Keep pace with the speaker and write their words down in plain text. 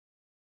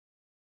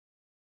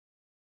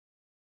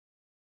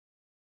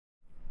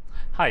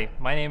Hi,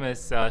 my name is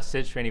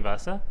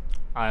Srinivasa.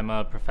 I'm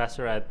a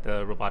professor at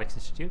the Robotics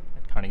Institute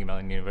at Carnegie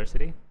Mellon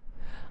University.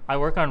 I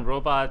work on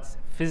robots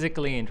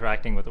physically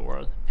interacting with the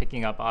world,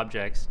 picking up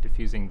objects,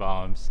 diffusing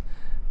bombs.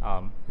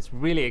 It's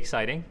really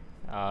exciting.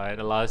 It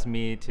allows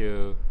me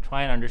to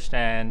try and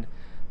understand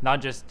not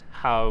just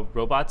how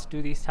robots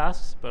do these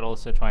tasks, but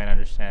also try and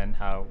understand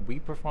how we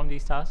perform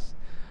these tasks.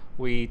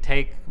 We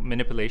take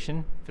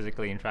manipulation,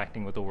 physically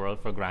interacting with the world,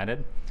 for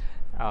granted,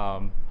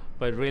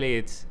 but really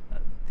it's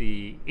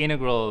the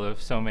integral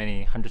of so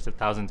many hundreds of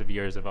thousands of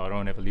years of our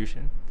own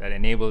evolution that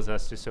enables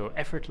us to so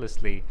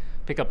effortlessly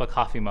pick up a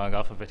coffee mug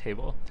off of a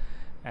table.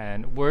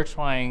 And we're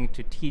trying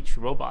to teach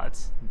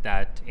robots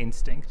that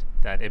instinct,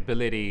 that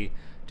ability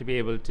to be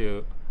able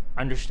to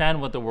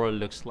understand what the world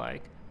looks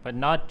like, but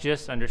not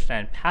just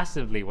understand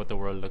passively what the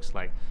world looks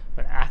like,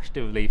 but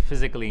actively,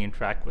 physically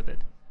interact with it.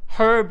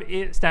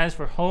 HERB stands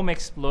for Home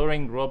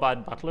Exploring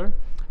Robot Butler.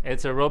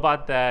 It's a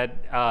robot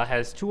that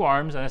has 2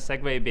 arms and a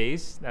Segway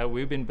base that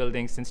we've been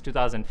building since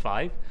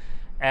 2005.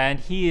 And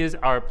he is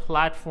our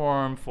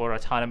platform for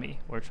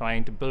autonomy. We're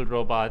trying to build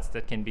robots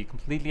that can be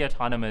completely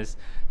autonomous,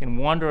 can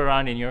wander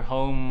around in your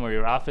home or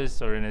your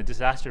office or in a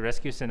disaster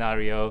rescue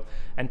scenario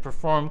and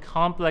perform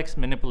complex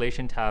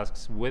manipulation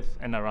tasks with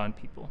and around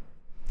people.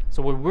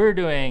 So what we're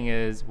doing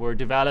is we're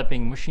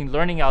developing machine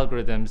learning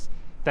algorithms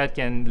that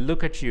can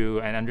look at you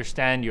and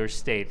understand your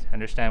state,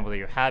 understand whether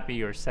you're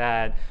happy or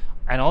sad,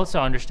 and also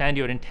understand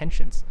your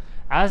intentions.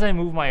 As I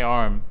move my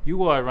arm,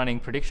 you are running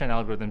prediction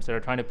algorithms that are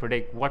trying to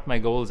predict what my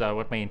goals are,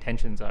 what my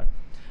intentions are.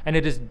 And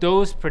it is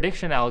those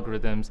prediction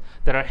algorithms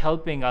that are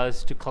helping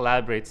us to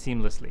collaborate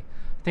seamlessly.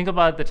 Think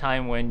about the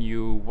time when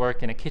you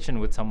work in a kitchen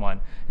with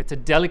someone. It's a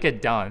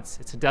delicate dance.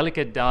 It's a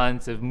delicate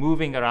dance of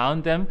moving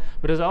around them,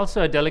 but it's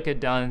also a delicate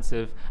dance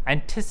of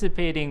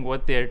anticipating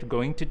what they're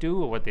going to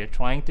do or what they're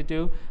trying to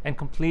do and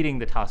completing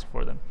the task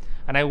for them.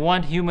 And I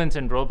want humans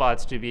and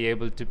robots to be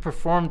able to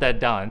perform that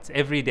dance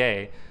every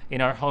day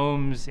in our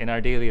homes, in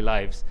our daily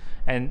lives.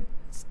 And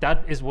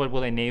that is what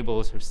will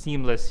enable sort of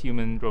seamless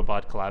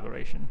human-robot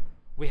collaboration.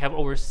 We have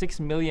over 6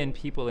 million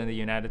people in the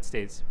United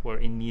States who are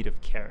in need of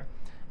care.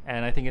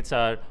 And I think it's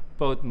our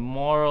both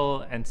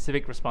moral and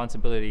civic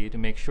responsibility to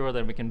make sure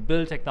that we can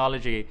build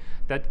technology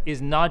that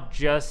is not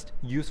just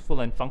useful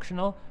and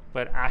functional,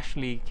 but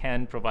actually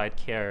can provide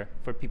care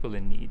for people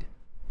in need.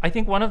 I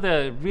think one of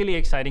the really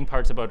exciting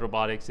parts about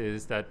robotics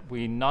is that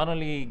we not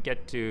only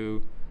get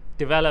to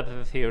develop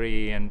the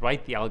theory and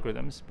write the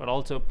algorithms, but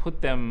also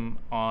put them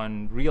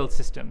on real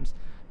systems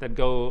that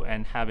go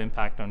and have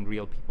impact on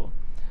real people.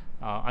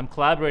 I'm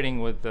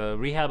collaborating with the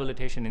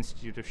Rehabilitation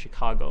Institute of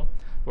Chicago,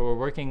 where we're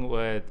working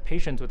with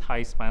patients with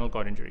high spinal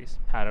cord injuries,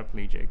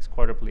 paraplegics,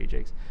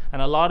 quadriplegics,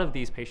 and a lot of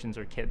these patients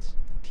are kids,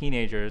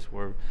 teenagers who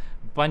were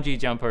bungee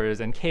jumpers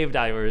and cave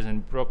divers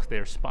and broke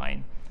their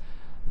spine.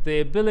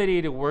 The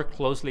ability to work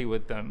closely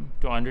with them,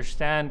 to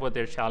understand what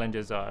their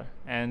challenges are,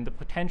 and the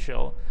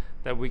potential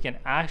that we can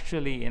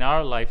actually, in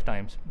our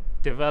lifetimes,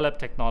 develop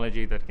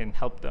technology that can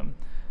help them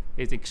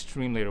is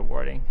extremely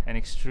rewarding and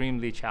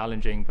extremely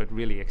challenging, but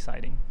really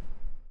exciting.